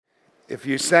If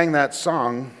you sang that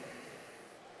song,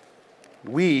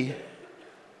 we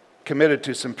committed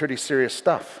to some pretty serious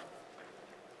stuff.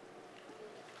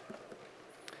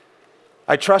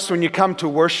 I trust when you come to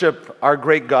worship our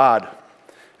great God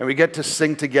and we get to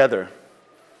sing together,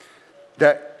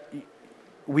 that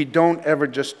we don't ever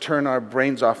just turn our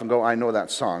brains off and go, I know that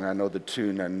song, I know the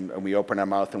tune, and we open our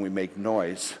mouth and we make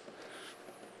noise.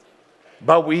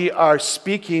 But we are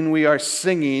speaking, we are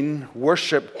singing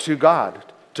worship to God,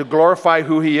 to glorify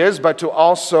who He is, but to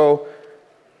also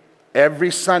every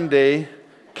Sunday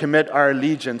commit our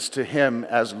allegiance to Him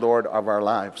as Lord of our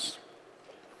lives.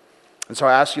 And so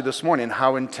I ask you this morning,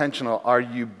 how intentional are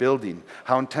you building?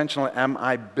 How intentional am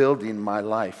I building my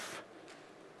life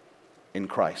in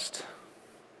Christ?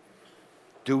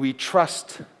 Do we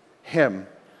trust Him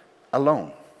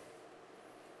alone?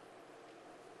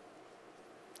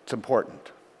 It's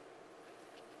important.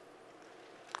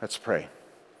 Let's pray.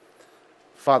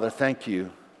 Father, thank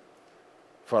you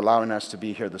for allowing us to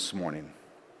be here this morning.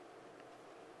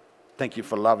 Thank you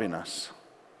for loving us.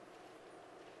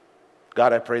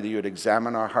 God, I pray that you would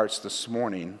examine our hearts this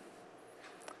morning,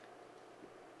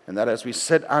 and that as we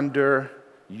sit under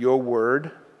your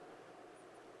word,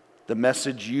 the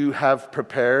message you have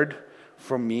prepared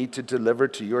for me to deliver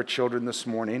to your children this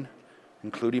morning,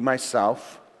 including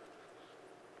myself,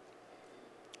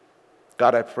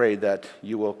 God, I pray that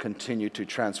you will continue to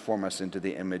transform us into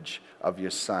the image of your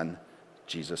Son,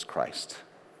 Jesus Christ.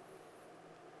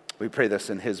 We pray this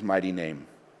in His mighty name.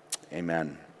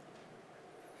 Amen.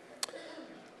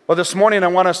 Well, this morning I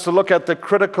want us to look at the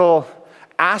critical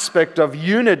aspect of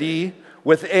unity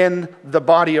within the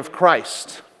body of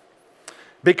Christ.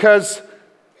 Because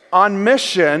on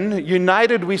mission,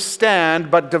 united we stand,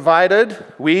 but divided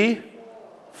we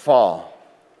fall.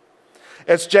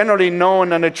 It's generally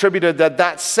known and attributed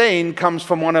that saying comes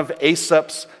from one of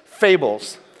Aesop's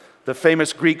fables, the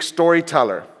famous Greek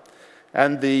storyteller.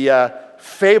 And the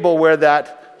fable where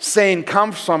that saying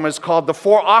comes from is called The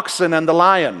Four Oxen and the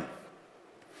Lion,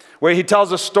 where he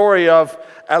tells a story of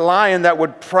a lion that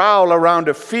would prowl around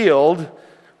a field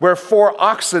where 4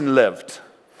 oxen lived.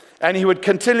 And he would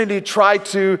continually try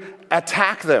to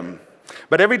attack them.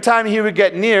 But every time he would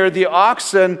get near, the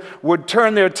oxen would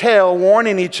turn their tail,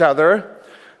 warning each other,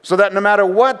 so that no matter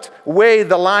what way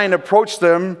the lion approached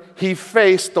them, he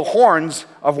faced the horns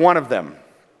of one of them.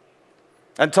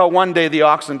 Until one day the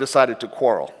oxen decided to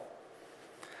quarrel.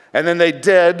 And then they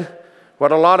did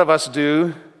what a lot of us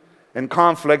do in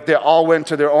conflict. They all went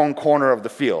to their own corner of the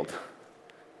field.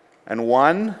 And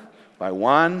one by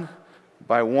one,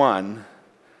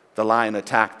 the lion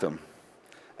attacked them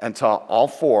until all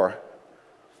 4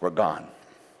 were gone.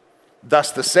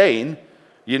 Thus the saying,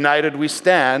 united we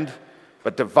stand,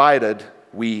 but divided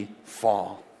we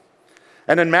fall.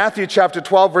 And in Matthew chapter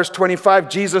 12, verse 25,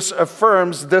 Jesus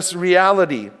affirms this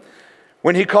reality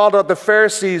when he called out the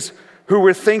Pharisees who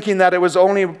were thinking that it was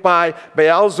only by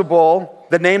Beelzebul,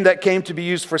 the name that came to be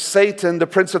used for Satan, the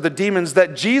prince of the demons,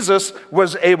 that Jesus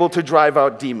was able to drive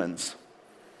out demons.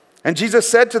 And Jesus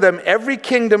said to them, every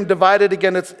kingdom divided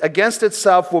against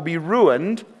itself will be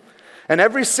ruined, and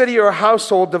every city or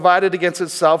household divided against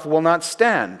itself will not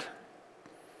stand.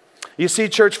 You see,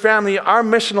 church family, our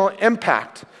missional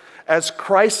impact as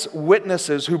Christ's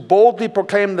witnesses who boldly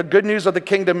proclaim the good news of the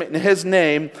kingdom in His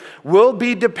name will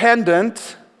be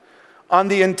dependent on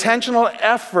the intentional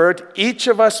effort each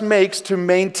of us makes to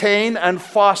maintain and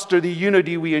foster the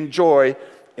unity we enjoy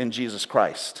in Jesus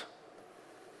Christ.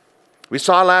 We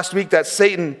saw last week that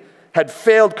Satan had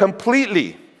failed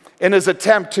completely in his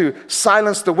attempt to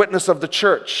silence the witness of the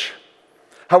church.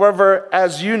 However,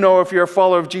 as you know, if you're a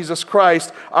follower of Jesus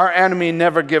Christ, our enemy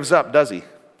never gives up, does he?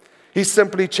 He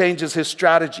simply changes his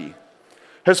strategy.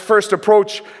 His first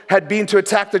approach had been to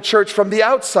attack the church from the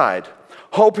outside,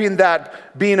 hoping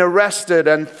that being arrested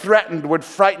and threatened would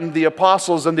frighten the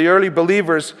apostles and the early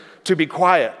believers to be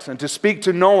quiet and to speak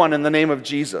to no one in the name of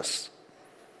Jesus.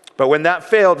 But when that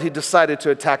failed, he decided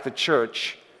to attack the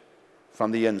church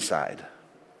from the inside.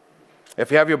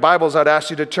 If you have your Bibles, I'd ask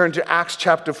you to turn to Acts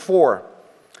chapter 4.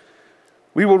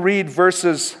 We will read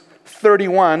verses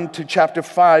 31 to chapter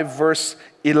 5, verse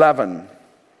 11.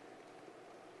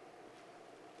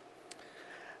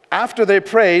 After they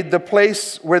prayed, the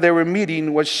place where they were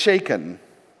meeting was shaken,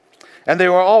 and they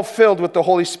were all filled with the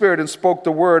Holy Spirit and spoke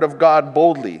the word of God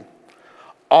boldly.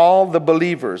 All the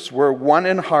believers were one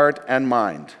in heart and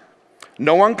mind.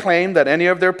 No one claimed that any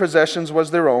of their possessions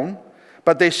was their own,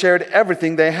 but they shared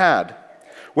everything they had.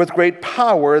 With great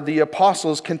power, the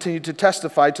apostles continued to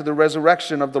testify to the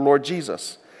resurrection of the Lord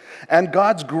Jesus. And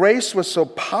God's grace was so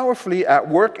powerfully at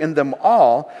work in them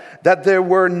all that there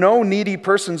were no needy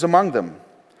persons among them.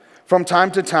 From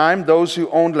time to time, those who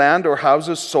owned land or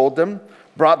houses sold them,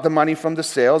 brought the money from the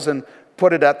sales, and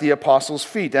put it at the apostles'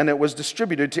 feet, and it was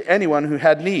distributed to anyone who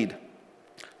had need.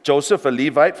 Joseph, a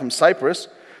Levite from Cyprus,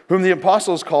 whom the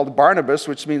apostles called Barnabas,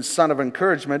 which means son of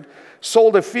encouragement,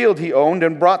 sold a field he owned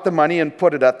and brought the money and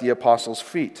put it at the apostles'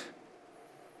 feet.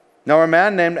 Now a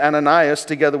man named Ananias,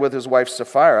 together with his wife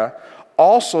Sapphira,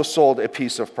 also sold a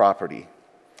piece of property.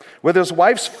 With his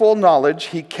wife's full knowledge,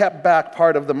 he kept back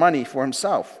part of the money for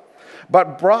himself,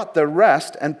 but brought the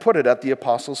rest and put it at the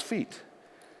apostles' feet.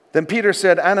 Then Peter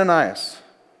said, Ananias,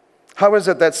 how is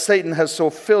it that Satan has so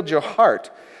filled your heart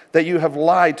that you have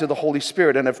lied to the Holy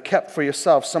Spirit and have kept for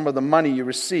yourself some of the money you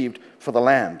received for the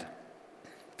land?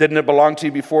 Didn't it belong to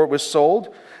you before it was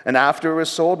sold? And after it was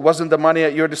sold, wasn't the money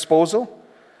at your disposal?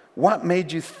 What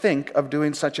made you think of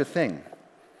doing such a thing?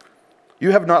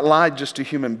 You have not lied just to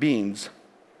human beings,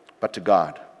 but to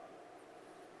God.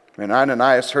 When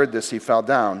Ananias heard this, he fell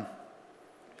down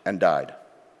and died.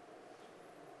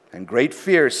 And great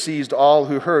fear seized all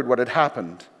who heard what had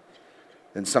happened.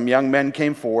 Then some young men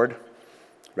came forward,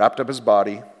 wrapped up his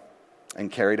body,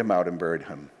 and carried him out and buried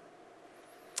him.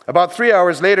 About 3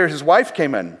 hours later, his wife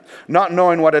came in, not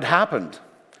knowing what had happened.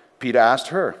 Peter asked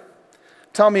her,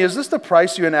 "Tell me, is this the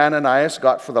price you and Ananias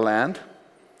got for the land?"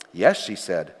 "Yes," she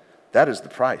said, "that is the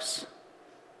price."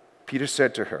 Peter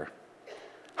said to her,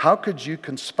 "How could you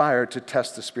conspire to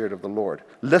test the Spirit of the Lord?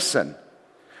 Listen,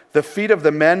 the feet of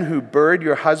the men who buried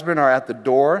your husband are at the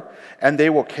door, and they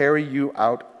will carry you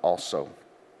out also."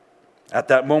 At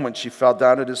that moment, she fell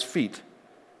down at his feet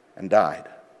and died.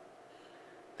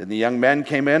 Then the young men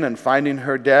came in, and finding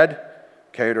her dead,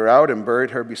 carried her out and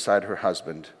buried her beside her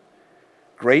husband.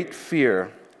 Great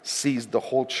fear seized the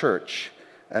whole church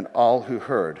and all who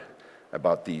heard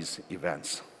about these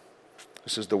events.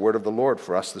 This is the word of the Lord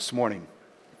for us this morning.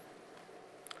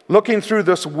 Looking through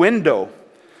this window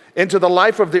into the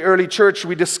life of the early church,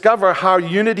 we discover how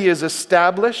unity is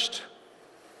established,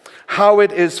 how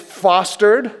it is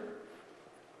fostered,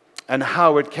 and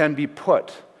how it can be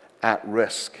put at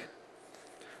risk.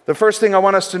 The first thing I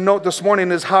want us to note this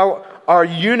morning is how our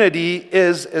unity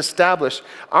is established.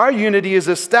 Our unity is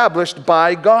established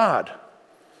by God.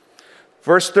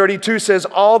 Verse 32 says,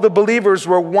 all the believers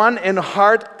were one in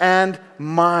heart and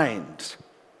mind.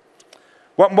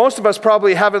 What most of us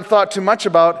probably haven't thought too much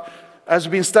about as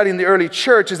we've been studying the early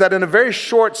church is that in a very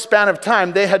short span of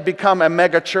time, they had become a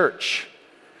mega church.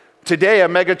 Today, a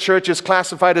mega church is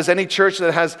classified as any church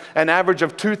that has an average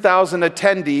of 2,000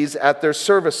 attendees at their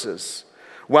services.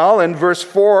 Well, in verse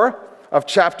 4 of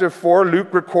chapter 4, Luke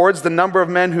records the number of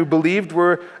men who believed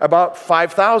were about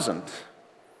 5,000.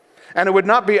 And it would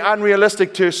not be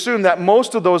unrealistic to assume that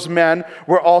most of those men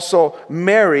were also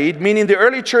married, meaning the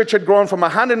early church had grown from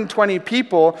 120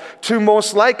 people to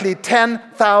most likely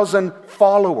 10,000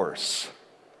 followers.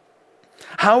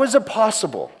 How is it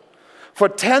possible for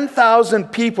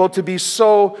 10,000 people to be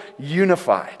so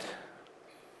unified?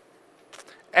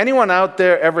 Anyone out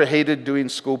there ever hated doing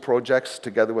school projects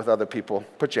together with other people?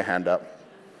 Put your hand up.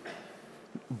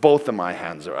 Both of my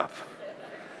hands are up.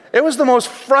 It was the most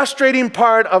frustrating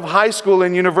part of high school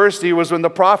and university was when the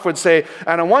prof would say,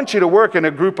 and I want you to work in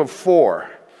a group of 4.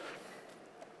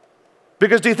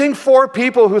 Because do you think 4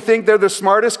 people who think they're the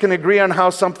smartest can agree on how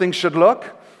something should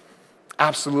look?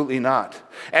 Absolutely not.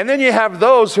 And then you have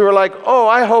those who are like, oh,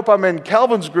 I hope I'm in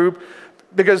Kelvin's group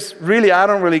because really I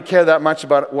don't really care that much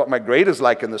about what my grade is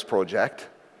like in this project.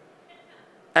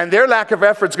 And their lack of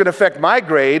effort is going to affect my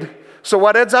grade. So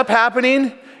what ends up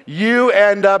happening? You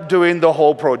end up doing the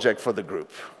whole project for the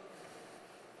group.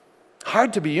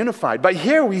 Hard to be unified. But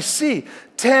here we see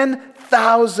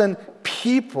 10,000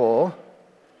 people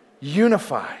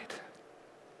unified.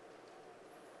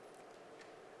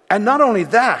 And not only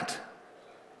that,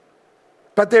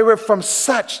 but they were from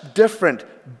such different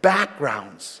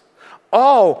backgrounds.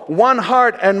 All one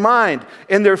heart and mind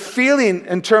in their feeling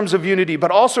in terms of unity, but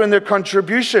also in their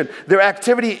contribution, their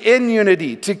activity in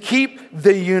unity, to keep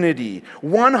the unity.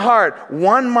 One heart,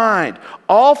 one mind,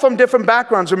 all from different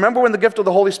backgrounds. Remember when the gift of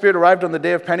the Holy Spirit arrived on the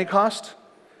day of Pentecost?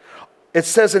 It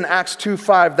says in Acts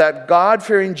 2:5 that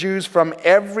God-fearing Jews from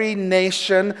every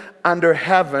nation under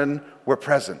heaven were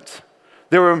present.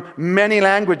 There were many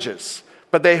languages,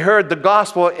 but they heard the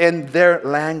gospel in their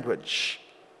language.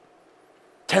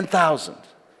 10,000.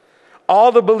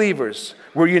 All the believers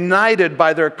were united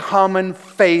by their common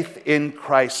faith in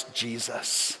Christ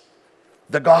Jesus,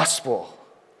 the gospel.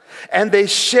 And they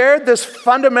shared this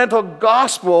fundamental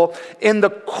gospel in the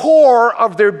core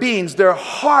of their beings, their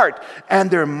heart and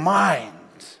their mind.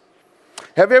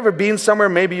 Have you ever been somewhere,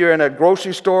 maybe you're in a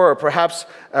grocery store or perhaps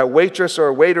a waitress or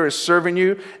a waiter is serving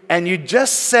you, and you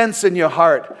just sense in your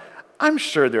heart, I'm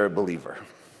sure they're a believer.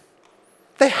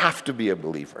 They have to be a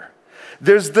believer.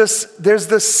 There's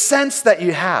this sense that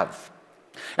you have.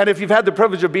 And if you've had the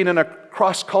privilege of being in a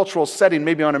cross-cultural setting,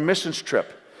 maybe on a missions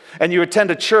trip, and you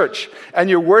attend a church, and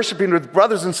you're worshiping with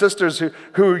brothers and sisters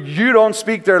who you don't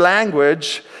speak their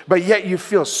language, but yet you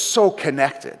feel so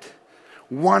connected.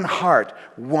 One heart,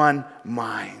 one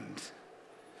mind.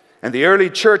 And the early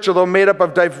church, although made up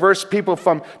of diverse people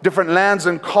from different lands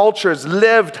and cultures,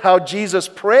 lived how Jesus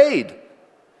prayed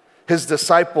his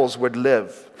disciples would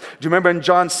live. Do you remember in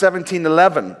John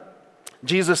 17:11,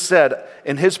 Jesus said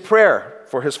in his prayer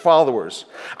for his followers,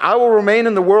 I will remain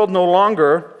in the world no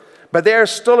longer, but they are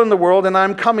still in the world, and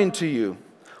I'm coming to you.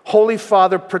 Holy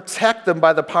Father, protect them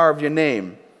by the power of your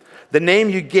name, the name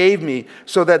you gave me,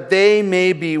 so that they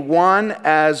may be one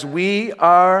as we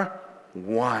are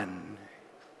one.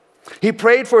 He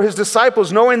prayed for his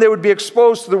disciples, knowing they would be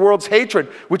exposed to the world's hatred,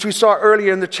 which we saw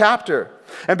earlier in the chapter.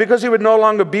 And because he would no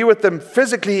longer be with them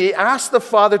physically, he asked the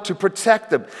Father to protect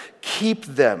them, keep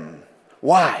them.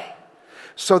 Why?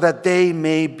 So that they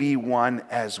may be one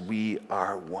as we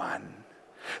are one.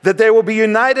 That they will be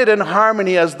united in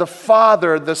harmony as the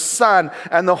Father, the Son,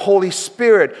 and the Holy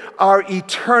Spirit are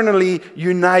eternally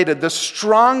united, the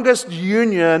strongest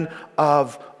union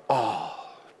of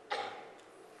all.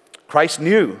 Christ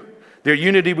knew their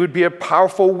unity would be a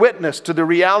powerful witness to the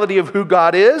reality of who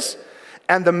God is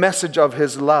and the message of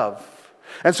his love.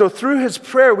 And so through his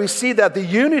prayer, we see that the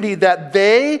unity that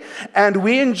they and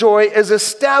we enjoy is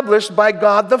established by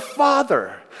God the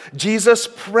Father. Jesus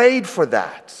prayed for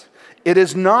that. It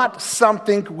is not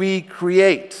something we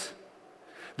create.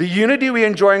 The unity we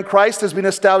enjoy in Christ has been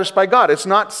established by God. It's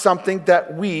not something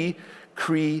that we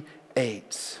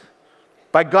create.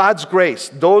 By God's grace,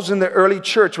 those in the early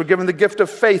church were given the gift of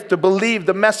faith to believe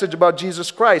the message about Jesus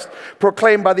Christ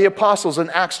proclaimed by the apostles in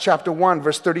Acts chapter 1,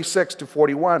 verse 36 to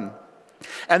 41.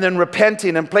 And then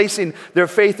repenting and placing their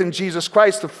faith in Jesus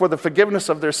Christ for the forgiveness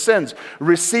of their sins,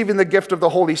 receiving the gift of the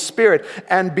Holy Spirit,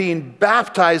 and being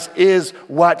baptized is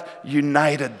what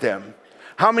united them.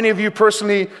 How many of you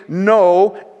personally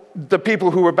know the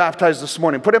people who were baptized this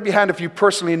morning? Put up your hand if you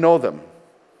personally know them.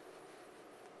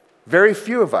 Very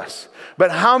few of us.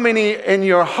 But how many in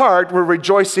your heart were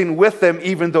rejoicing with them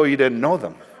even though you didn't know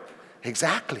them?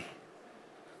 Exactly.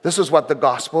 This is what the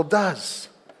gospel does.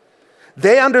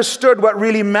 They understood what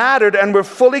really mattered and were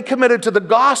fully committed to the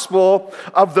gospel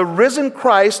of the risen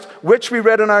Christ, which we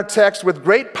read in our text. With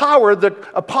great power, the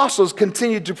apostles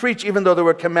continued to preach even though they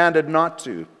were commanded not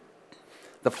to.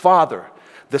 The Father,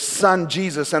 the Son,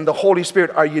 Jesus, and the Holy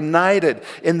Spirit are united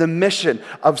in the mission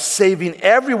of saving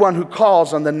everyone who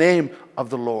calls on the name of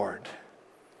the Lord.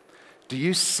 Do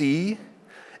you see?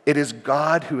 It is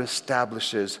God who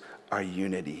establishes our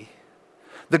unity.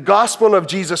 The gospel of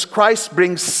Jesus Christ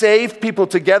brings saved people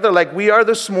together like we are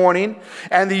this morning,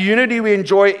 and the unity we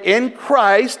enjoy in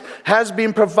Christ has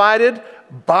been provided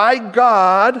by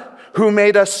God, who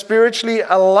made us spiritually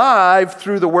alive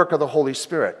through the work of the Holy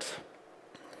Spirit.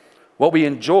 What we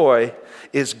enjoy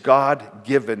is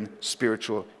God-given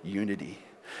spiritual unity.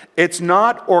 It's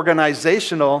not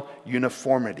organizational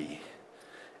uniformity.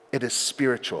 It is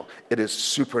spiritual. It is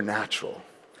supernatural.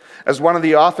 As one of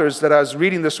the authors that I was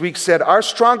reading this week said, our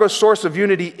strongest source of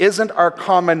unity isn't our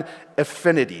common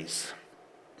affinities.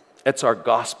 It's our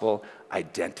gospel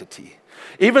identity.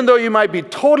 Even though you might be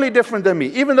totally different than me,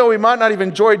 even though we might not even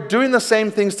enjoy doing the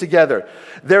same things together,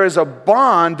 there is a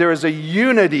bond, there is a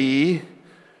unity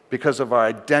because of our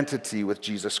identity with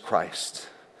Jesus Christ.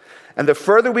 And the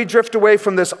further we drift away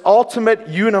from this ultimate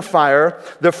unifier,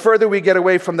 the further we get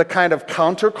away from the kind of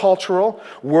countercultural,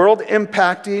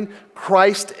 world-impacting,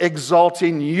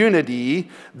 Christ-exalting unity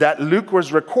that Luke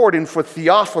was recording for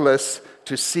Theophilus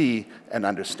to see and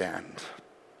understand.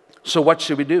 So what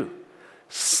should we do?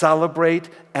 Celebrate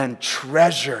and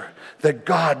treasure the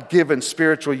God-given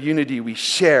spiritual unity we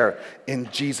share in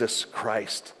Jesus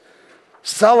Christ.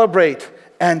 Celebrate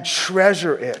and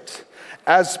treasure it.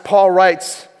 As Paul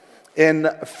writes in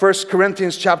 1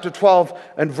 Corinthians chapter 12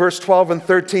 and verse 12 and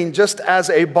 13, just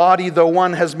as a body, though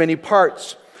one has many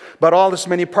parts, but all its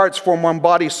many parts form one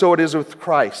body, so it is with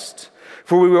Christ.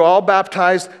 For we were all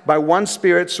baptized by one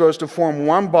Spirit so as to form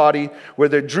one body,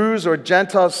 whether Jews or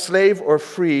Gentiles, slave or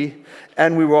free,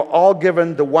 and we were all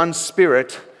given the one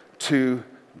Spirit to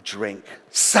drink.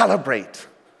 Celebrate,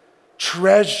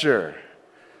 treasure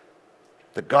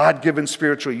the God-given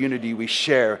spiritual unity we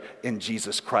share in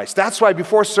Jesus Christ. That's why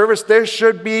before service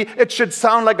it should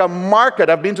sound like a market.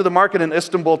 I've been to the market in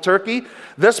Istanbul, Turkey.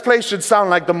 This place should sound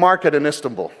like the market in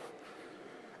Istanbul.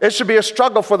 It should be a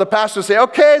struggle for the pastor to say,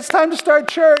 okay, it's time to start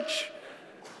church.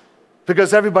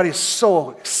 because everybody's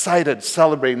so excited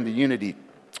celebrating the unity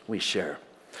we share.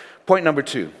 Point number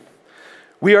 2.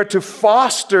 We are to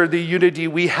foster the unity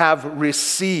we have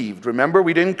received. Remember,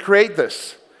 we didn't create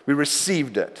this. We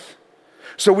received it.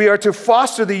 So we are to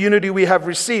foster the unity we have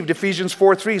received. Ephesians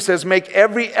 4:3 says, make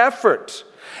every effort.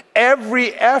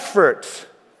 Every effort.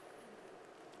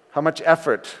 How much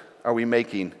effort are we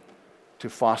making to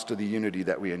foster the unity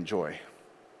that we enjoy?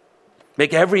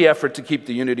 Make every effort to keep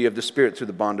the unity of the Spirit through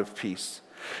the bond of peace.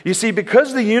 You see,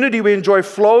 because the unity we enjoy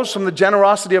flows from the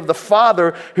generosity of the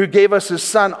Father who gave us His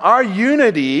Son, our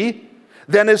unity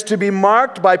then is to be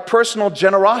marked by personal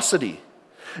generosity,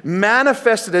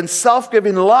 manifested in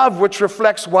self-giving love, which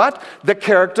reflects what? The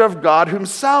character of God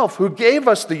Himself, who gave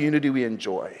us the unity we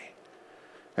enjoy.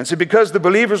 And so because the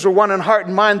believers were one in heart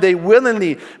and mind, they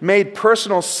willingly made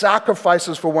personal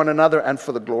sacrifices for one another and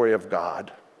for the glory of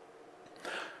God.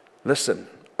 Listen,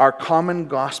 our common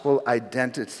gospel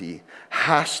identity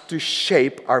has to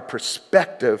shape our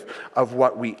perspective of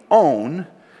what we own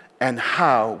and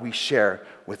how we share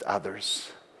with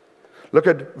others. Look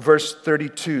at verse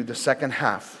 32, the second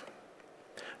half.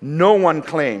 No one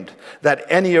claimed that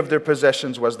any of their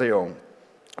possessions was their own,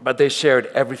 but they shared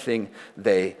everything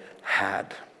they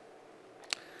had.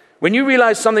 When you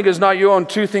realize something is not your own,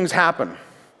 2 things happen.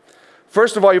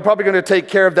 First of all, you're probably going to take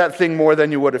care of that thing more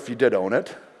than you would if you did own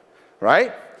it,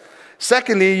 right?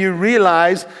 Secondly, you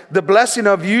realize the blessing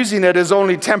of using it is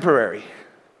only temporary.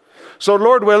 So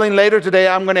Lord willing, later today,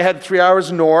 I'm going to head 3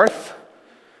 hours north,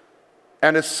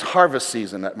 and it's harvest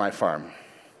season at my farm.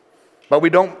 But we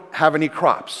don't have any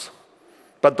crops.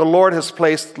 But the Lord has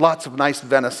placed lots of nice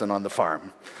venison on the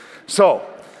farm. So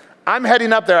I'm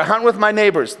heading up there. I hunt with my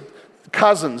neighbors,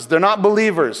 cousins. They're not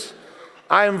believers.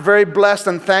 I am very blessed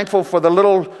and thankful for the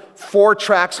little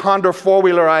 4-tracks Honda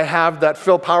 4-wheeler I have that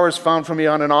Phil Powers found for me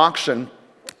on an auction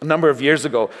a number of years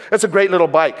ago. It's a great little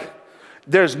bike.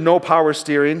 There's no power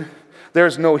steering.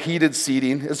 There's no heated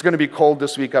seating. It's going to be cold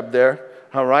this week up there,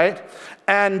 all right?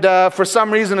 And for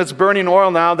some reason, it's burning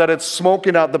oil now that it's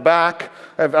smoking out the back.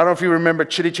 I don't know if you remember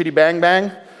Chitty Chitty Bang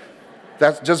Bang.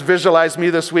 That just visualized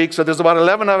me this week. So there's about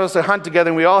 11 of us that hunt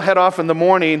together, and we all head off in the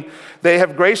morning. They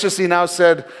have graciously now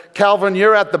said, Calvin,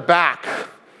 you're at the back,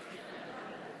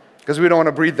 because we don't want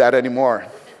to breathe that anymore.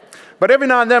 But every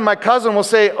now and then, my cousin will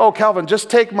say, oh, Calvin, just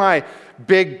take my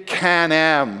big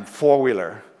Can-Am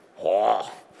 4-wheeler.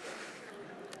 Oh.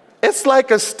 It's like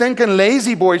a stinking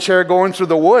lazy boy chair going through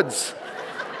the woods.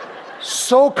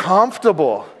 So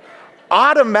comfortable.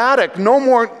 Automatic, no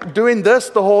more doing this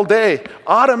the whole day.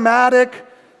 Automatic,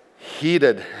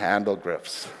 heated handle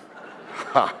grips.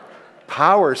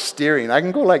 Power steering. I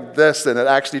can go like this and it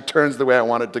actually turns the way I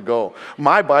want it to go.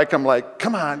 My bike, I'm like,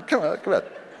 come on.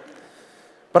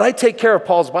 But I take care of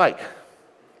Paul's bike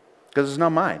because it's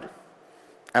not mine.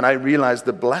 And I realize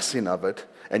the blessing of it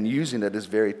and using it is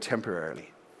very temporarily.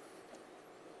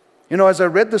 You know, as I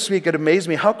read this week, it amazed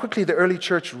me how quickly the early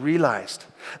church realized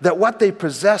that what they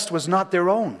possessed was not their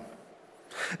own.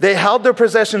 They held their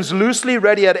possessions loosely,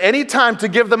 ready at any time to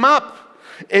give them up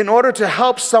in order to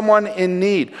help someone in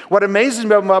need. What amazes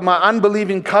me about my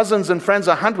unbelieving cousins and friends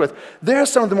I hunt with, they're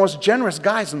some of the most generous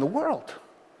guys in the world.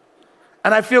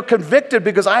 And I feel convicted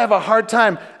because I have a hard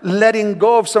time letting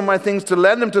go of some of my things to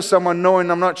lend them to someone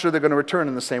knowing I'm not sure they're going to return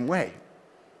in the same way.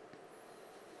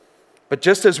 But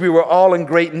just as we were all in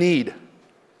great need,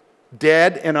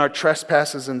 dead in our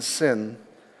trespasses and sin,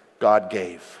 God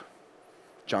gave.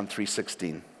 John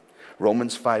 3:16,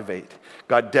 Romans 5:8.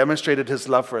 God demonstrated His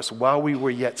love for us while we were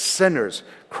yet sinners.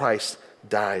 Christ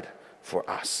died for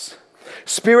us.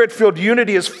 Spirit-filled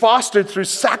unity is fostered through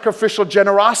sacrificial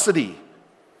generosity,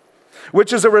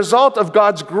 which is a result of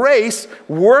God's grace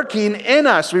working in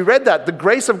us. We read that. The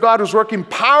grace of God was working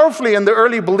powerfully in the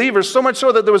early believers, so much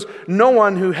so that there was no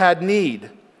one who had need.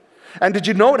 And did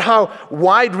you note how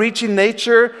wide-reaching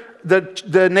nature,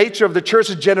 the nature of the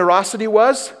church's generosity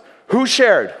was? Who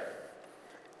shared?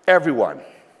 Everyone.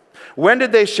 When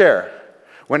did they share?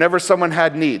 Whenever someone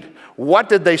had need. What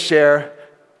did they share?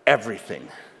 Everything.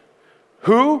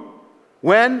 Who,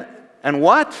 when, and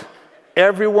what?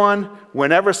 Everyone,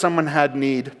 whenever someone had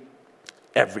need,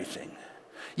 everything.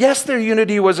 Yes, their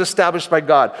unity was established by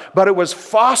God, but it was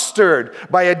fostered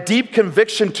by a deep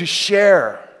conviction to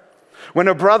share. When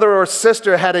a brother or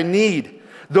sister had a need,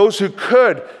 those who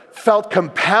could felt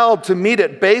compelled to meet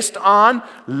it based on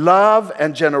love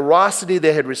and generosity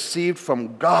they had received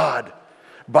from God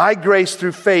by grace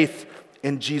through faith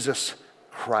in Jesus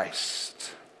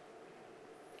Christ.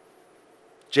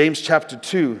 James chapter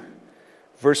 2,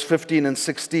 verse 15 and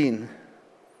 16.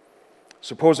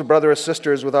 Suppose a brother or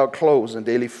sister is without clothes and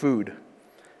daily food.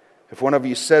 If one of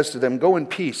you says to them, go in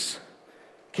peace,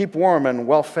 keep warm and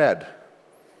well fed,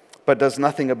 but does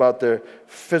nothing about their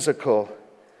physical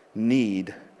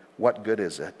need, what good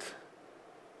is it?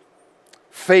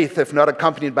 Faith, if not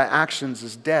accompanied by actions,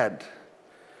 is dead.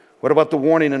 What about the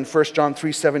warning in 1 John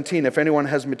 3:17? If anyone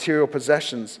has material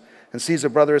possessions and sees a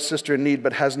brother or sister in need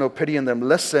but has no pity in them,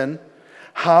 listen,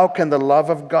 how can the love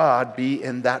of God be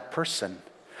in that person?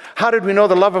 How did we know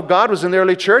the love of God was in the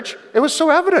early church? It was so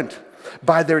evident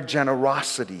by their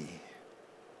generosity.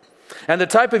 And the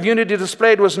type of unity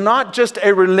displayed was not just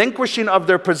a relinquishing of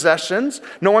their possessions.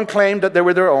 No one claimed that they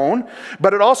were their own.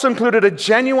 But it also included a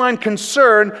genuine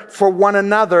concern for one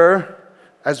another,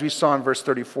 as we saw in verse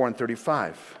 34 and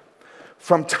 35.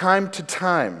 From time to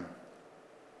time,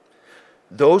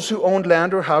 those who owned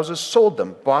land or houses sold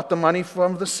them, bought the money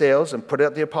from the sales, and put it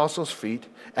at the apostles' feet,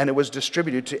 and it was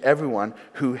distributed to everyone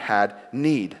who had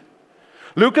need.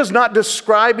 Luke is not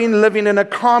describing living in a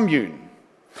commune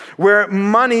where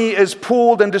money is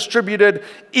pooled and distributed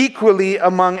equally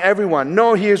among everyone.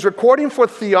 No, he is recording for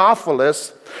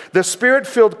Theophilus the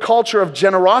spirit-filled culture of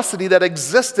generosity that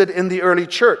existed in the early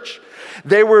church.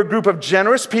 They were a group of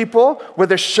generous people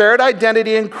with a shared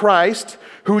identity in Christ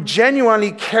who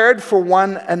genuinely cared for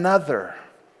one another.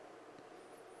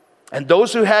 And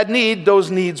those who had need, those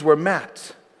needs were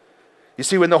met. You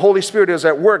see, when the Holy Spirit is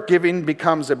at work, giving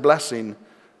becomes a blessing,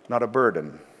 not a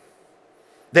burden.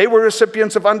 They were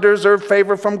recipients of undeserved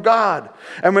favor from God.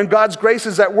 And when God's grace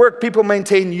is at work, people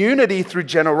maintain unity through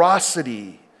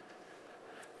generosity.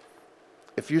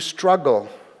 If you struggle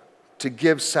to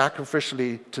give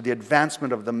sacrificially to the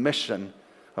advancement of the mission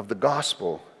of the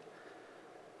gospel,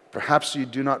 perhaps you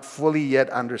do not fully yet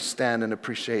understand and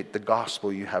appreciate the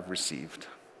gospel you have received.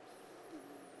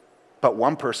 But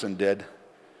one person did,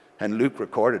 and Luke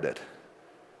recorded it.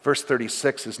 Verse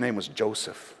 36, his name was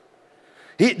Joseph.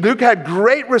 Luke had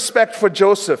great respect for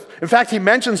Joseph. In fact, he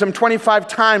mentions him 25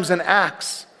 times in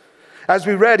Acts. As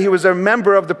we read, he was a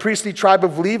member of the priestly tribe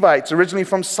of Levites, originally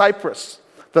from Cyprus,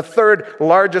 the third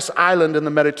largest island in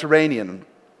the Mediterranean.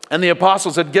 And the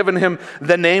apostles had given him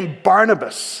the name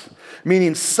Barnabas,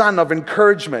 meaning son of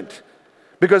encouragement,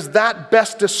 because that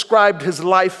best described his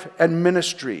life and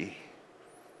ministry.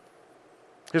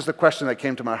 Here's the question that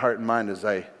came to my heart and mind as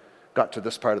I got to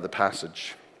this part of the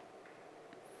passage.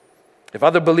 If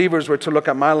other believers were to look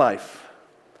at my life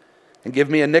and give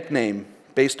me a nickname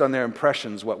based on their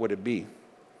impressions, what would it be?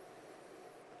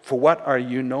 For what are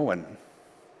you known?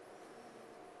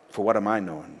 For what am I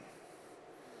known?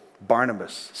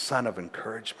 Barnabas, son of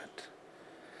encouragement.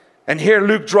 And here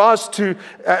Luke draws to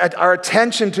our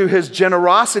attention to his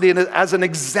generosity and as an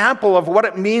example of what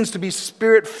it means to be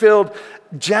spirit-filled,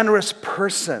 generous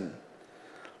person.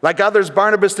 Like others,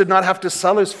 Barnabas did not have to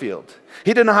sell his field.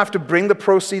 He did not have to bring the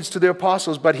proceeds to the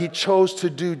apostles, but he chose to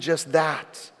do just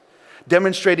that,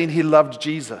 demonstrating he loved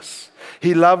Jesus.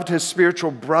 He loved his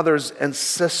spiritual brothers and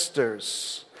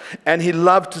sisters, and he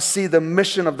loved to see the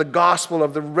mission of the gospel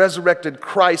of the resurrected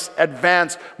Christ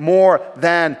advance more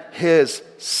than his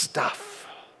stuff.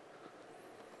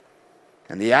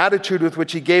 And the attitude with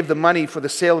which he gave the money for the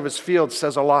sale of his field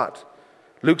says a lot.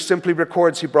 Luke simply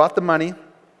records he brought the money,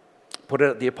 put it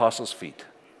at the apostles' feet.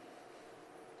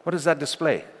 What does that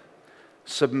display?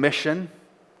 Submission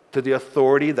to the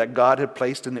authority that God had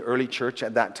placed in the early church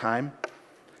at that time,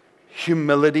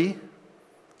 humility,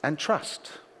 and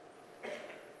trust.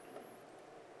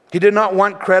 He did not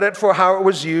want credit for how it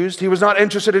was used. He was not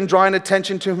interested in drawing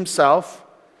attention to himself.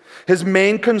 His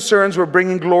main concerns were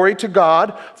bringing glory to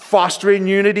God, fostering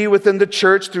unity within the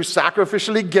church through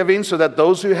sacrificially giving so that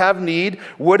those who have need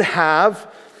would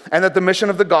have, and that the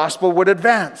mission of the gospel would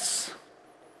advance.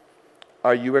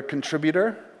 Are you a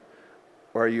contributor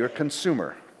or are you a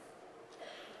consumer?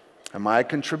 Am I a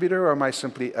contributor or am I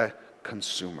simply a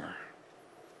consumer?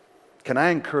 Can I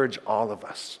encourage all of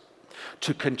us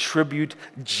to contribute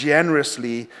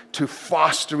generously to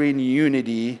fostering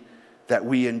unity that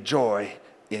we enjoy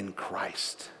in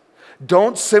Christ?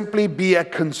 Don't simply be a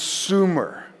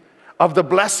consumer of the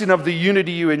blessing of the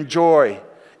unity you enjoy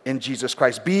in Jesus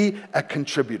Christ. Be a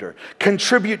contributor.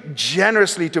 Contribute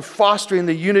generously to fostering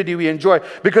the unity we enjoy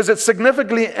because it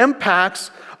significantly impacts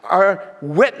our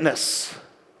witness.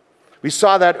 We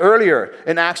saw that earlier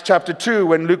in Acts chapter 2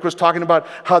 when Luke was talking about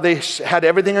how they had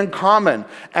everything in common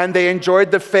and they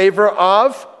enjoyed the favor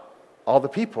of all the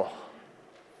people.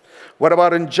 What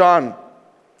about in John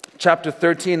chapter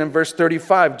 13 and verse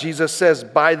 35? Jesus says,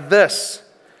 "By this,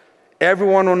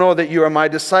 everyone will know that you are my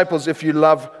disciples if you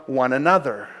love one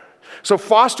another." So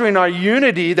fostering our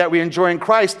unity that we enjoy in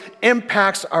Christ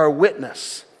impacts our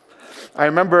witness. I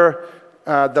remember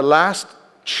the last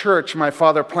church my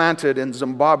father planted in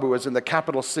Zimbabwe was in the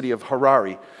capital city of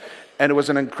Harare. And it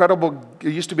was it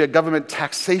used to be a government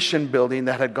taxation building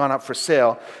that had gone up for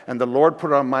sale. And the Lord put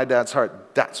it on my dad's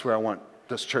heart, that's where I want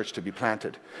this church to be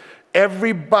planted.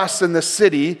 Every bus in the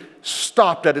city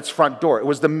stopped at its front door. It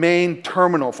was the main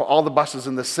terminal for all the buses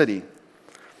in the city.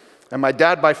 And my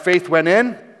dad, by faith, went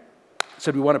in,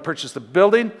 said, we want to purchase the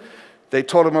building. They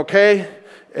told him, okay,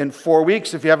 in 4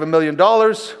 weeks, if you have $1 million,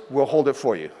 we'll hold it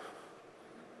for you.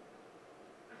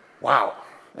 Wow.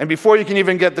 And before you can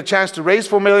even get the chance to raise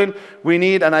 $4 million, we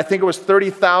need, and I think it was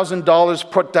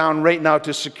 $30,000 put down right now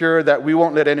to secure that we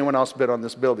won't let anyone else bid on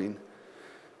this building.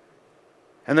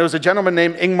 And there was a gentleman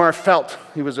named Ingmar Felt.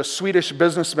 He was a Swedish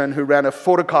businessman who ran a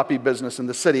photocopy business in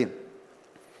the city.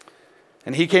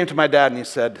 And he came to my dad and he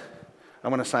said, I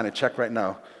want to sign a check right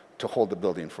now to hold the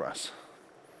building for us.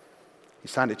 He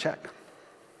signed a check.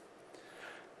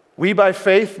 We, by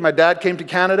faith, my dad came to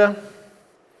Canada.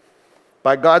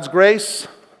 By God's grace,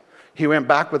 he went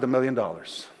back with $1 million.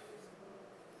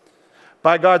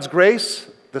 By God's grace,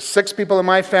 the 6 people in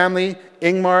my family,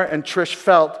 Ingmar and Trish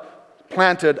Felt,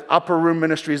 planted upper room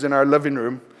ministries in our living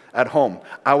room at home.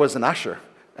 I was an usher,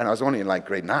 and I was only in like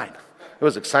grade 9. It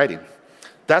was exciting.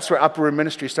 That's where upper room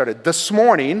ministry started. This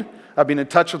morning, I've been in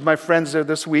touch with my friends there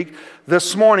this week.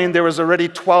 This morning, there was already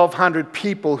 1,200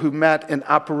 people who met in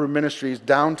upper room ministries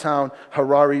downtown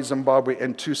Harare, Zimbabwe,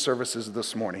 in 2 services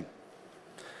this morning.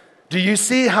 Do you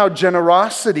see how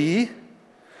generosity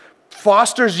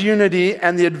fosters unity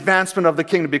and the advancement of the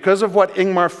kingdom? Because of what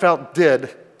Ingmar Felt did,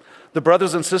 the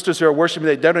brothers and sisters who are worshiping,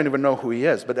 they don't even know who he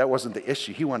is, but that wasn't the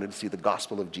issue. He wanted to see the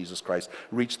gospel of Jesus Christ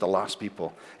reach the lost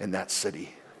people in that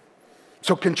city.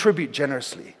 So contribute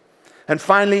generously. And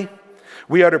finally,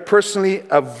 we are to personally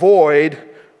avoid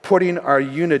putting our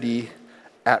unity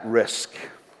at risk.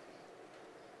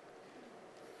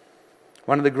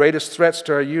 One of the greatest threats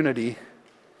to our unity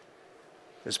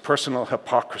is personal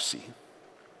hypocrisy.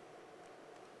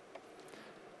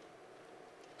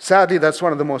 Sadly, that's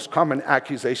one of the most common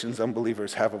accusations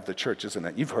unbelievers have of the church, isn't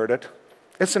it? You've heard it.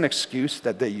 It's an excuse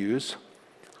that they use.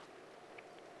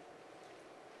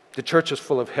 The church is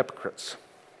full of hypocrites.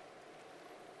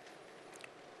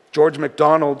 George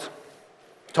MacDonald,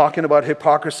 talking about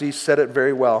hypocrisy, said it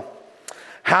very well.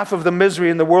 Half of the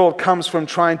misery in the world comes from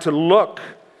trying to look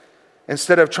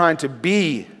instead of trying to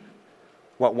be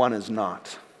what one is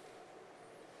not.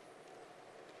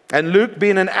 And Luke,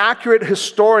 being an accurate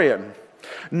historian,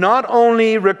 not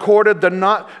only recorded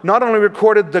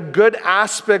the good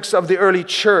aspects of the early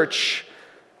church,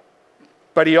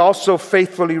 but he also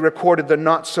faithfully recorded the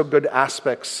not so good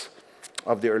aspects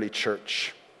of the early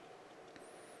church.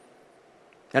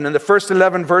 And in the first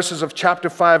 11 verses of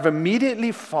chapter 5,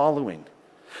 immediately following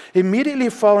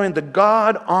the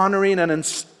God-honoring and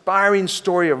inspiring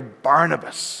story of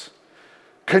Barnabas,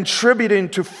 contributing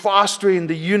to fostering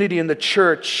the unity in the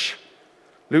church,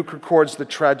 Luke records the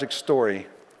tragic story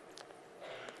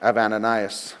of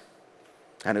Ananias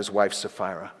and his wife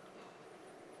Sapphira,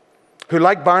 who,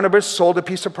 like Barnabas, sold a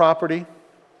piece of property,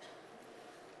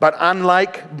 but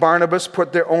unlike Barnabas,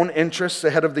 put their own interests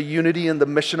ahead of the unity and the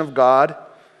mission of God,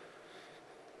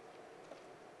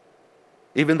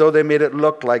 even though they made it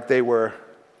look like they were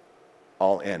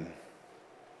all in.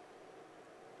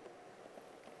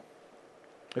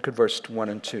 Look at verse 1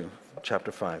 and 2, chapter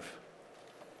 5.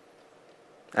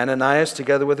 Ananias,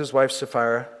 together with his wife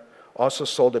Sapphira, also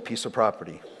sold a piece of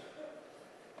property.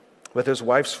 With his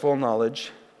wife's full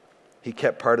knowledge, he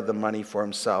kept part of the money for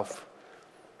himself.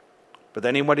 But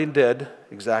then he did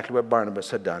exactly what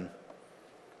Barnabas had done.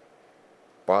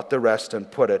 Bought the rest and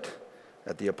put it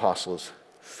at the apostles'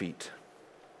 feet.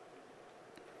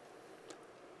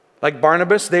 Like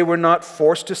Barnabas, they were not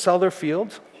forced to sell their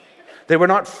field. They were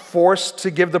not forced to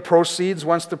give the proceeds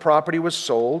once the property was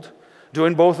sold.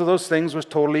 Doing both of those things was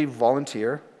totally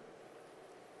volunteer.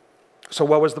 So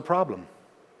what was the problem?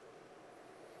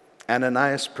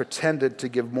 Ananias pretended to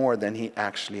give more than he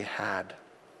actually had.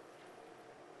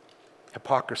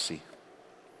 Hypocrisy.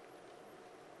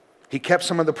 He kept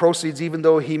some of the proceeds even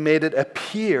though he made it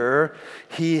appear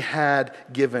he had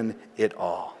given it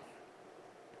all.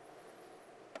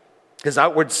 His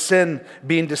outward sin,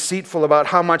 being deceitful about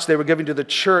how much they were giving to the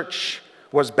church,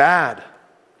 was bad.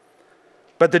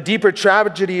 But the deeper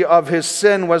tragedy of his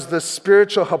sin was the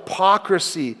spiritual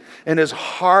hypocrisy in his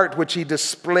heart, which he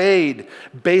displayed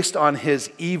based on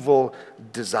his evil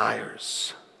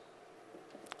desires.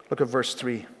 Look at verse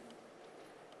 3.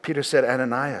 Peter said,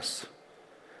 Ananias,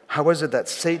 how is it that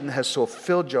Satan has so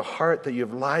filled your heart that you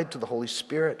have lied to the Holy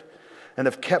Spirit and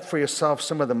have kept for yourself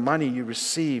some of the money you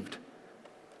received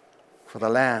for the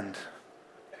land?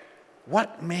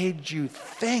 What made you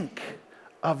think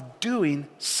of doing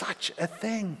such a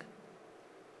thing?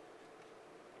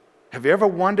 Have you ever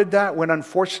wondered that when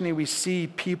unfortunately we see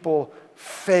people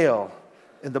fail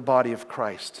in the body of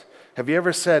Christ? Have you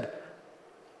ever said,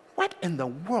 what in the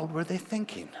world were they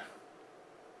thinking?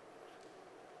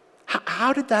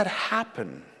 How did that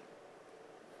happen?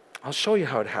 I'll show you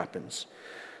how it happens.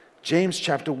 James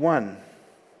chapter 1,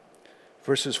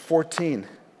 verses 14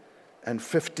 and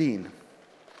 15.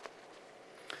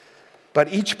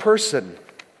 But each person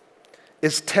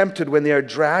is tempted when they are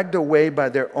dragged away by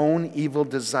their own evil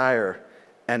desire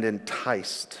and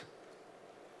enticed.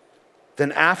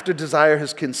 Then after desire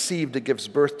has conceived, it gives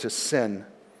birth to sin.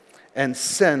 And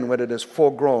sin, when it is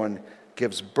full grown,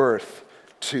 gives birth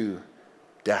to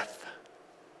death.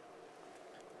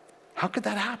 How could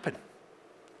that happen?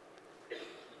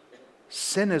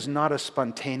 Sin is not a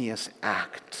spontaneous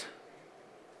act,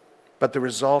 but the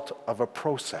result of a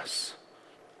process.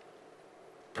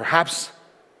 Perhaps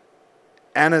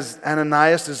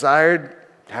Ananias desired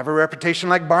to have a reputation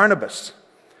like Barnabas.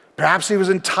 Perhaps he was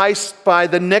enticed by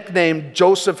the nickname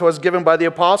Joseph was given by the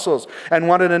apostles and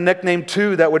wanted a nickname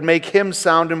too that would make him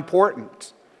sound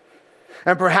important.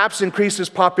 And perhaps increase his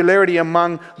popularity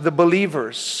among the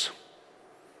believers.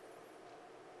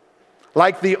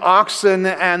 Like the oxen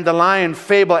and the lion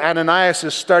fable, Ananias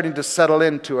is starting to settle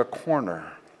into a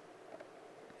corner.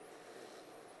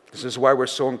 This is why we're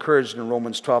so encouraged in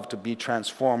Romans 12 to be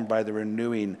transformed by the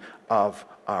renewing of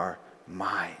our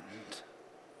mind.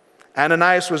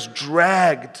 Ananias was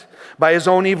dragged by his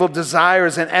own evil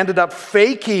desires and ended up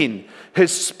faking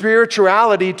his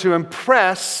spirituality to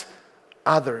impress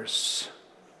others.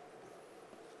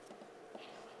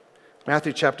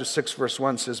 Matthew chapter 6 verse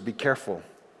 1 says, be careful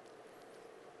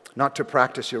not to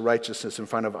practice your righteousness in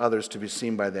front of others to be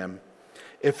seen by them.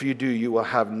 If you do, you will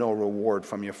have no reward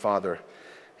from your Father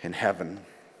in heaven.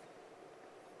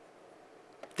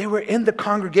 They were in the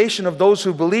congregation of those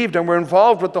who believed and were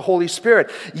involved with the Holy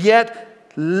Spirit, yet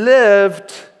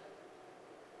lived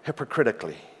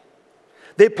hypocritically.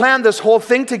 They planned this whole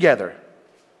thing together.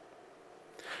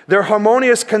 Their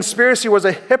harmonious conspiracy was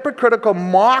a hypocritical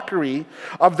mockery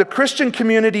of the Christian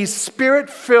community's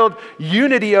spirit-filled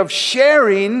unity of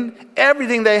sharing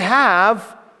everything they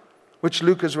have, which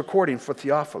Luke is recording for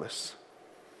Theophilus.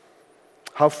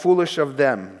 How foolish of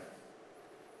them.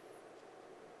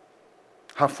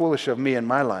 How foolish of me in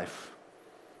my life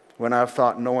when I've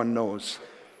thought no one knows.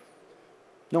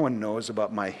 No one knows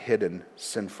about my hidden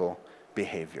sinful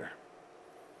behavior.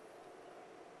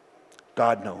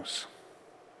 God knows.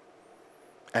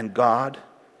 And God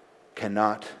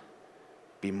cannot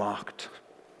be mocked.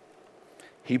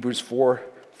 Hebrews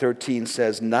 4:13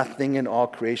 says, nothing in all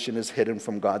creation is hidden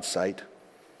from God's sight.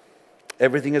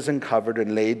 Everything is uncovered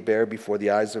and laid bare before the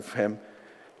eyes of him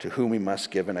to whom we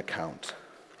must give an account.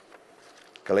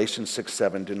 Galatians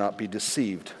 6:7, do not be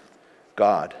deceived.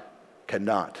 God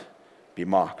cannot be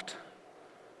mocked.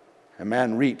 A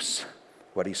man reaps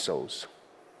what he sows.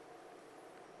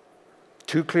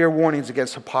 Two clear warnings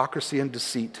against hypocrisy and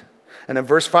deceit. And in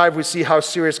verse 5, we see how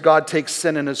serious God takes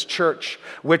sin in his church,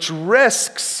 which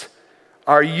risks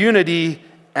our unity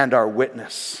and our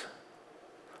witness.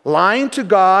 Lying to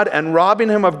God and robbing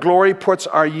him of glory puts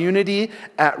our unity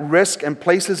at risk and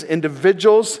places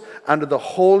individuals under the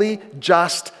holy,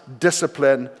 just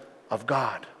discipline of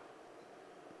God.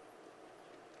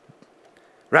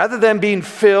 Rather than being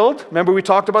filled, remember we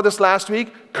talked about this last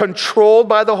week, controlled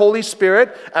by the Holy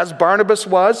Spirit, as Barnabas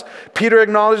was, Peter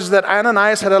acknowledges that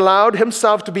Ananias had allowed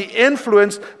himself to be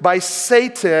influenced by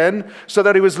Satan so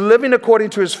that he was living according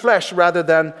to his flesh rather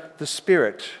than the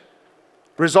Spirit,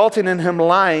 resulting in him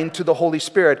lying to the Holy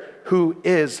Spirit, who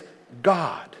is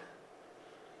God.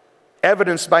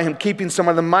 Evidenced by him keeping some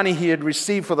of the money he had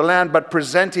received for the land, but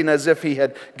presenting as if he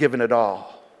had given it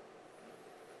all.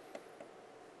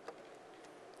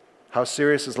 How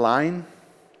serious is lying?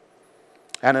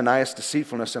 Ananias'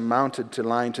 deceitfulness amounted to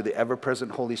lying to the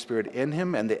ever-present Holy Spirit in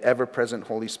him and the ever-present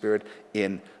Holy Spirit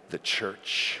in the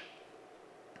church.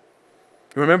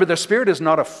 Remember, the Spirit is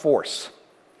not a force.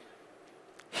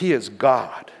 He is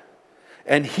God,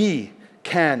 and he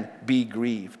can be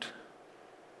grieved.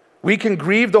 We can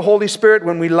grieve the Holy Spirit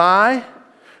when we lie,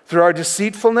 through our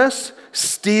deceitfulness,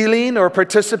 stealing, or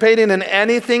participating in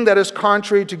anything that is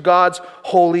contrary to God's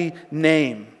holy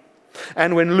name.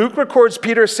 And when Luke records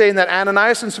Peter saying that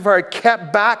Ananias and Sapphira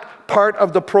kept back part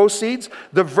of the proceeds,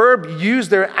 the verb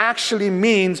used there actually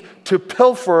means to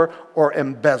pilfer or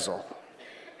embezzle.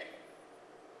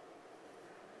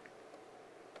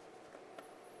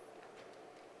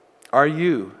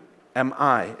 Am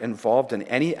I involved in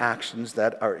any actions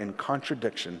that are in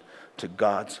contradiction to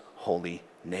God's holy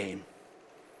name?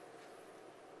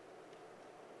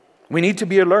 We need to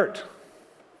be alert.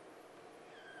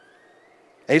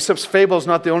 Aesop's fable is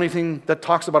not the only thing that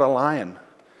talks about a lion.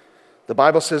 The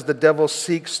Bible says the devil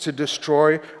seeks to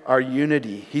destroy our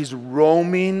unity. He's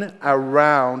roaming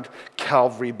around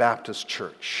Calvary Baptist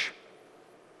Church,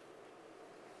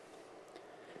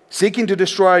 seeking to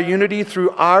destroy our unity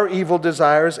through our evil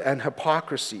desires and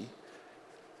hypocrisy,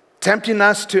 tempting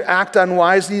us to act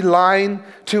unwisely, lying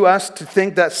to us to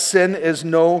think that sin is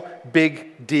no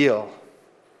big deal.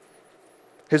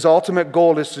 His ultimate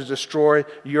goal is to destroy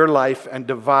your life and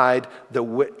divide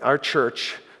our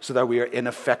church so that we are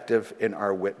ineffective in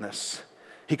our witness.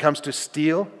 He comes to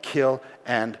steal, kill,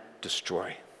 and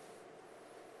destroy.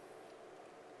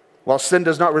 While sin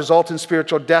does not result in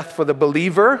spiritual death for the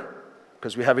believer,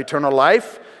 because we have eternal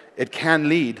life, it can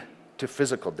lead to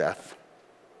physical death.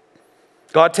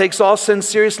 God takes all sin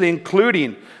seriously,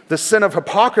 including the sin of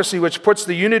hypocrisy, which puts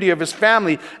the unity of his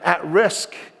family at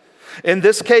risk. In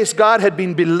this case, God had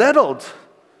been belittled.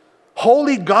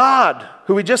 Holy God,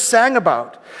 who we just sang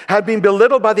about, had been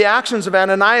belittled by the actions of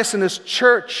Ananias and his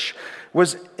church,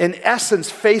 was in essence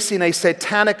facing a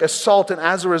satanic assault, and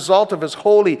as a result of his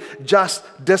holy, just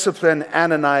discipline,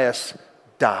 Ananias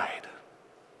died.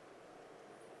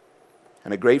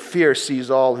 And a great fear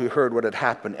seized all who heard what had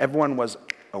happened. Everyone was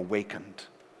awakened.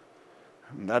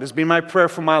 And that has been my prayer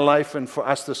for my life and for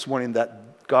us this morning,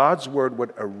 that God's word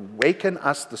would awaken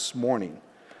us this morning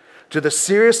to the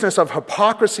seriousness of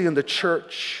hypocrisy in the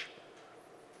church.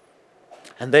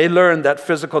 And they learned that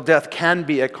physical death can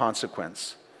be a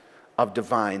consequence of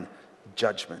divine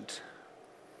judgment.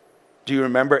 Do you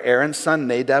remember Aaron's son,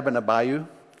 Nadab and Abihu,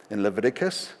 in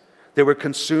Leviticus? They were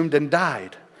consumed and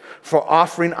died for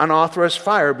offering unauthorized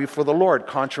fire before the Lord,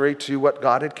 contrary to what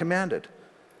God had commanded.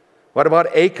 What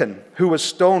about Achan, who was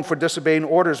stoned for disobeying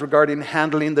orders regarding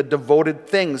handling the devoted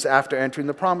things after entering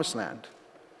the promised land?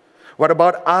 What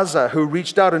about Uzzah, who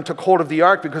reached out and took hold of the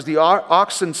ark because the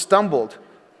oxen stumbled,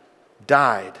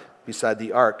 died beside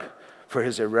the ark for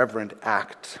his irreverent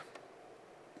act?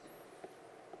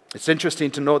 It's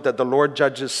interesting to note that the Lord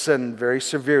judges sin very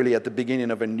severely at the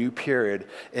beginning of a new period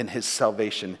in his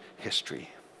salvation history.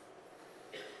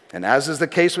 And as is the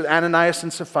case with Ananias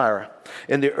and Sapphira,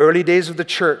 in the early days of the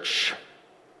church,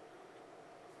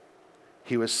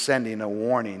 he was sending a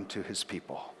warning to his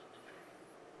people.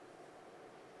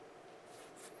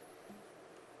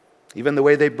 Even the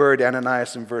way they buried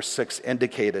Ananias in verse 6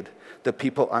 indicated the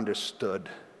people understood.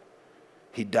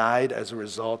 He died as a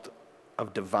result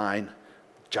of divine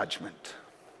judgment.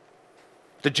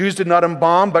 The Jews did not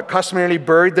embalm, but customarily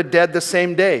buried the dead the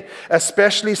same day,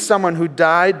 especially someone who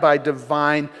died by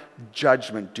divine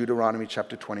judgment. Deuteronomy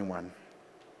chapter 21.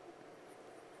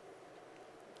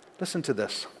 Listen to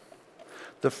this.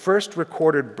 The first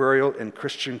recorded burial in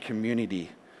Christian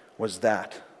community was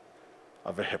that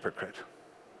of a hypocrite.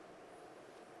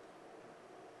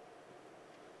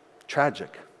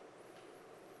 Tragic.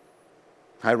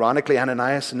 Ironically,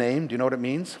 Ananias' name, do you know what it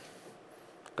means?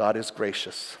 God is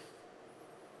gracious.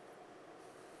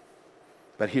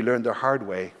 But he learned the hard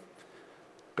way,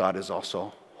 God is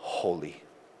also holy.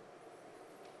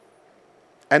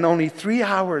 And only 3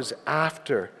 hours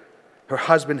after her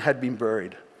husband had been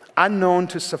buried, unknown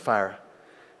to Sapphira,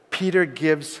 Peter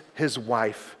gives his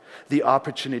wife the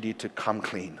opportunity to come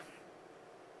clean.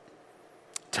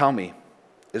 Tell me,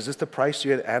 is this the price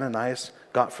you and Ananias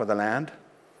got for the land?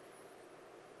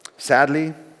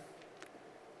 Sadly,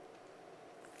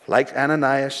 like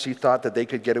Ananias, she thought that they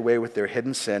could get away with their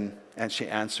hidden sin, and she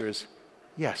answers,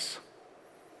 yes,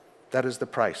 that is the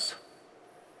price.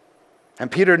 And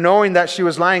Peter, knowing that she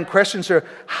was lying, questions her,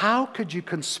 how could you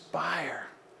conspire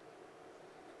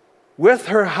with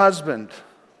her husband?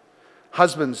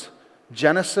 Husbands,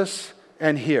 Genesis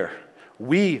and here,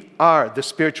 we are the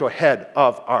spiritual head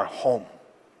of our home.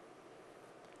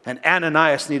 And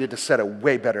Ananias needed to set a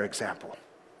way better example.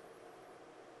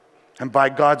 And by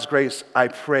God's grace, I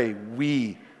pray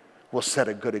we will set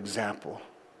a good example.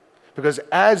 Because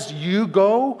as you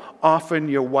go, often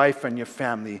your wife and your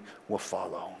family will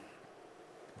follow.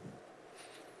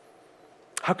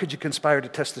 How could you conspire to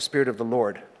test the Spirit of the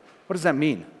Lord? What does that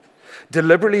mean?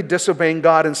 Deliberately disobeying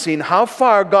God and seeing how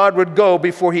far God would go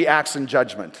before he acts in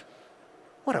judgment.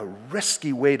 What a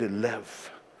risky way to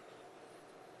live.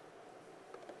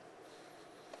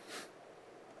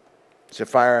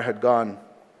 Sapphira had gone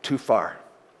too far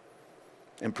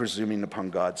in presuming upon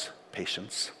God's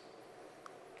patience.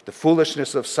 The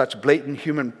foolishness of such blatant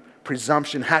human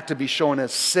presumption had to be shown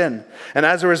as sin. And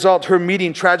as a result, her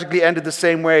meeting tragically ended the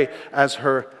same way as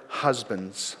her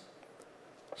husband's.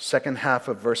 Second half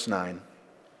of verse 9.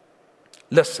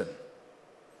 Listen,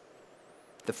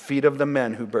 the feet of the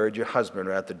men who buried your husband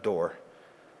are at the door,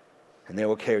 and they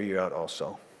will carry you out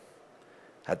also.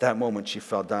 At that moment, she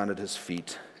fell down at his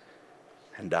feet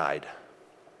and died.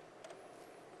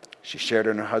 She shared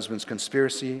in her husband's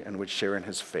conspiracy and would share in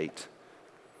his fate.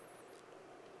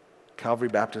 Calvary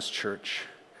Baptist Church,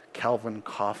 Calvin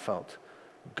Kaufelt,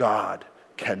 God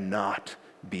cannot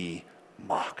be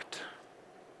mocked.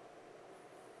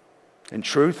 In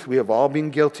truth, we have all been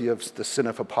guilty of the sin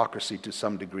of hypocrisy to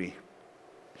some degree.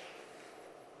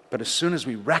 But as soon as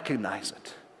we recognize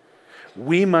it,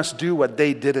 we must do what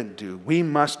they didn't do. We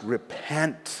must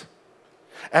repent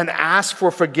and ask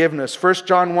for forgiveness. 1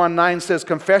 John 1:9 says,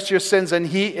 confess your sins and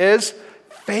he is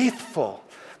faithful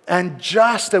and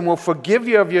just and will forgive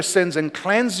you of your sins and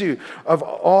cleanse you of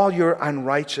all your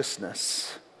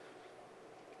unrighteousness.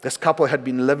 This couple had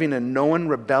been living in known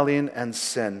rebellion and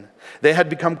sin. They had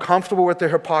become comfortable with their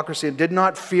hypocrisy and did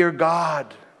not fear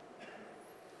God.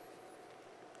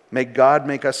 May God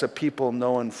make us a people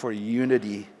known for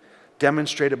unity,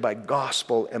 demonstrated by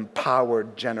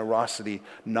gospel-empowered generosity,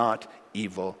 not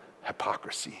evil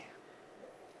hypocrisy.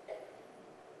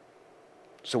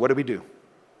 So what do?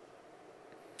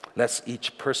 Let's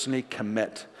each personally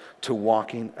commit to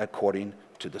walking according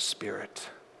to the Spirit.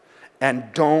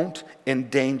 And don't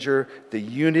endanger the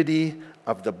unity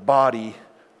of the body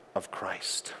of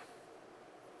Christ.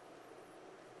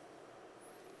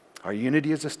 Our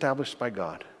unity is established by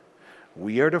God.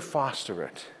 We are to foster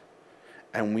it.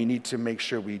 And we need to make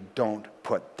sure we don't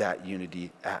put that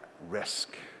unity at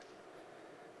risk.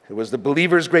 It was the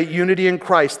believers' great unity in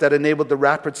Christ that enabled the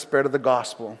rapid spread of the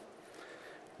gospel.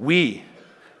 We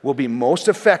will be most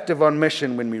effective on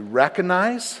mission when we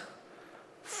recognize,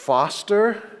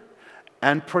 foster,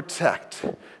 and protect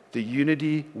the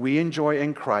unity we enjoy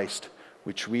in Christ,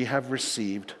 which we have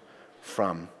received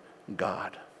from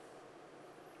God.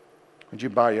 Would you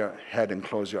bow your head and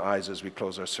close your eyes as we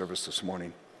close our service this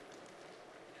morning?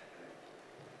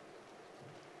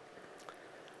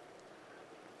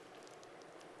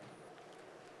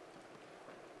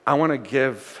 I want to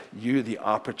give you the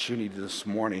opportunity this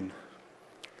morning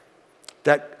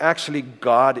that actually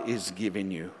God is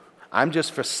giving you. I'm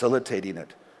just facilitating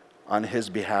it on His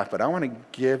behalf, but I want to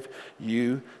give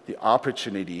you the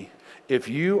opportunity. If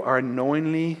you are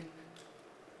knowingly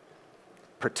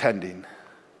pretending,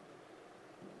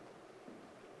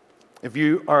 if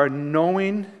you are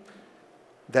knowing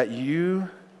that you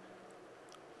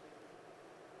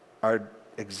are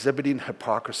exhibiting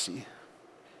hypocrisy,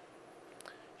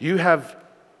 you have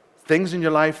things in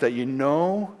your life that you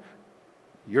know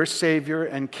your Savior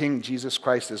and King Jesus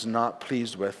Christ is not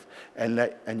pleased with, and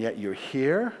yet you're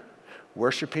here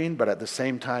worshiping, but at the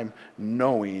same time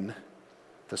knowing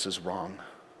this is wrong.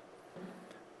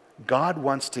 God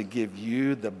wants to give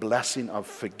you the blessing of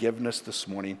forgiveness this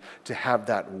morning, to have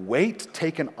that weight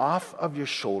taken off of your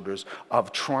shoulders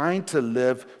of trying to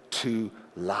live two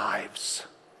lives.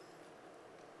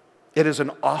 It is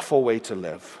an awful way to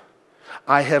live.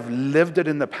 I have lived it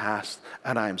in the past,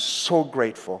 and I am so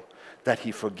grateful that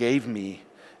He forgave me,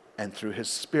 and through His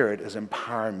Spirit is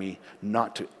empowering me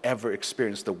not to ever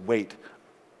experience the weight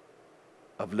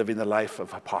of living the life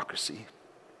of hypocrisy.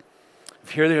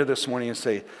 If you're there this morning and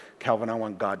say, Calvin, I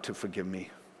want God to forgive me.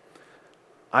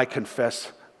 I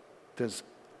confess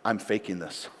I'm faking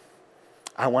this.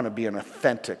 I want to be an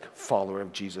authentic follower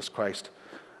of Jesus Christ.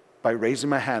 By raising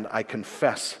my hand, I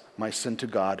confess my sin to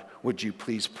God. Would you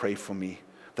please pray for me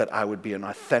that I would be an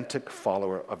authentic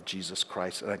follower of Jesus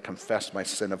Christ? And I confess my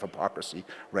sin of hypocrisy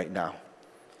right now.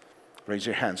 Raise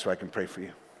your hand so I can pray for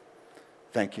you.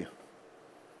 Thank you.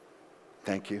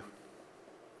 Thank you.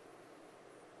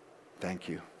 Thank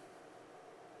you.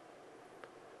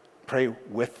 Pray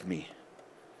with me.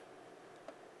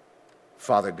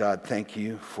 Father God, thank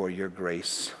you for your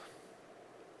grace.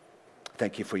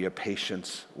 Thank you for your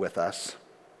patience with us.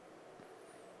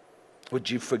 Would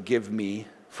you forgive me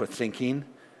for thinking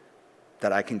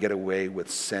that I can get away with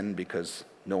sin because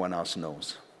no one else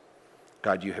knows?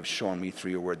 God, you have shown me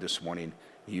through your word this morning,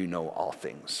 you know all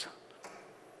things.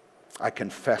 I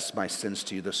confess my sins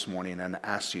to you this morning and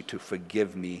ask you to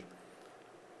forgive me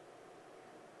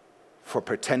for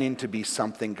pretending to be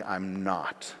something I'm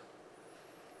not.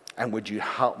 And would you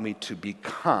help me to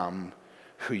become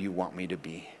who you want me to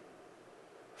be?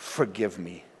 Forgive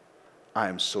me. I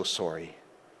am so sorry.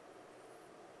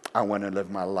 I want to live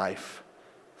my life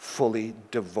fully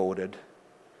devoted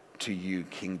to you,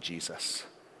 King Jesus.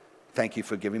 Thank you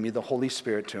for giving me the Holy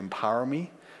Spirit to empower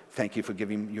me. Thank you for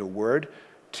giving your word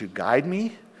to guide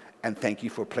me. And thank you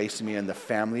for placing me in the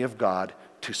family of God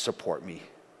to support me.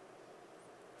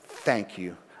 Thank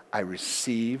you. I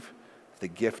receive the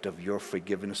gift of your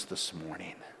forgiveness this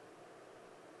morning.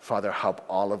 Father, help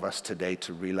all of us today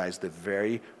to realize the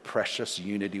very precious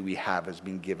unity we have has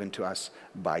been given to us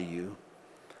by you.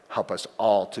 Help us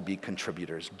all to be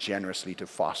contributors generously to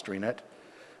fostering it,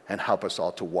 and help us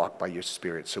all to walk by your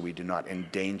Spirit so we do not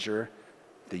endanger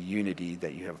the unity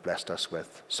that you have blessed us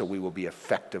with, so we will be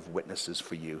effective witnesses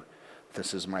for you.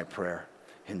 This is my prayer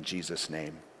in Jesus'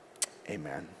 name.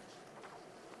 Amen.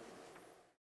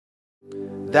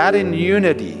 That in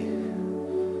unity,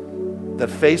 the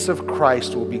face of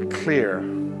Christ will be clear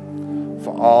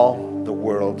for all the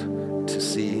world to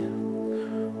see.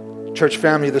 Church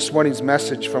family, this morning's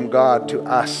message from God to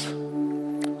us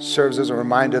serves as a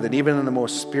reminder that even in the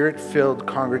most spirit-filled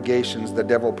congregations, the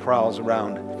devil prowls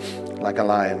around like a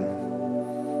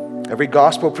lion. Every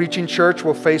gospel-preaching church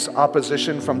will face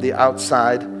opposition from the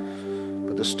outside,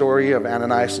 but the story of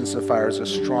Ananias and Sapphira is a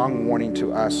strong warning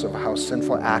to us of how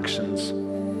sinful actions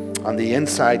on the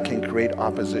inside can create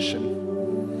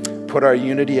opposition, put our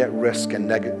unity at risk, and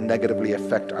negatively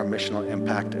affect our missional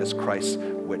impact as Christ's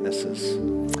witnesses.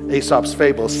 Aesop's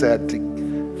fable said,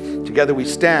 "Together we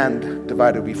stand,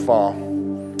 divided we fall."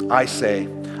 I say,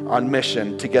 on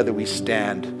mission, together we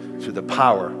stand through the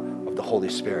power of the Holy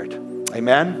Spirit.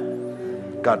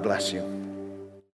 Amen? God bless you.